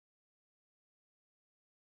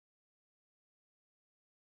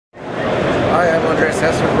Chris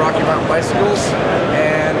Hesser with Rocky Mountain Bicycles,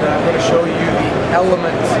 and I'm going to show you the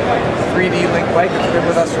Element 3D Link bike that's been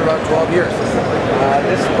with us for about 12 years.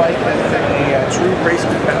 This bike has been a true race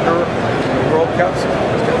competitor in the World Cups.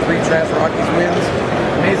 It's got 3 Trans-Rockies wins.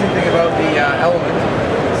 Amazing thing about the Element,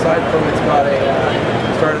 aside from it's got a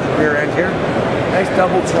start at the rear end here, nice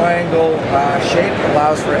double triangle shape,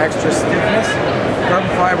 allows for extra stiffness.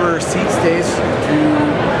 Carbon fiber seat stays to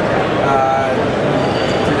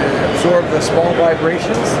absorb the small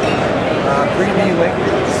vibrations. 3D Link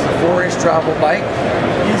is a 4-inch travel bike,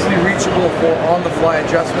 easily reachable for on-the-fly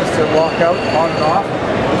adjustments to lock out, on and off.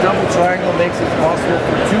 The double triangle makes it possible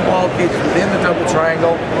for 2 ball cages within the double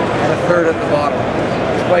triangle and a third at the bottom.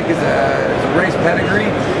 This bike is a race pedigree,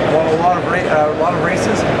 won a lot of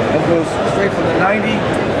races, and goes straight from the 90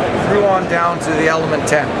 through on down to the Element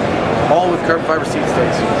 10, all with carbon fiber seat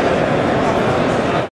stays.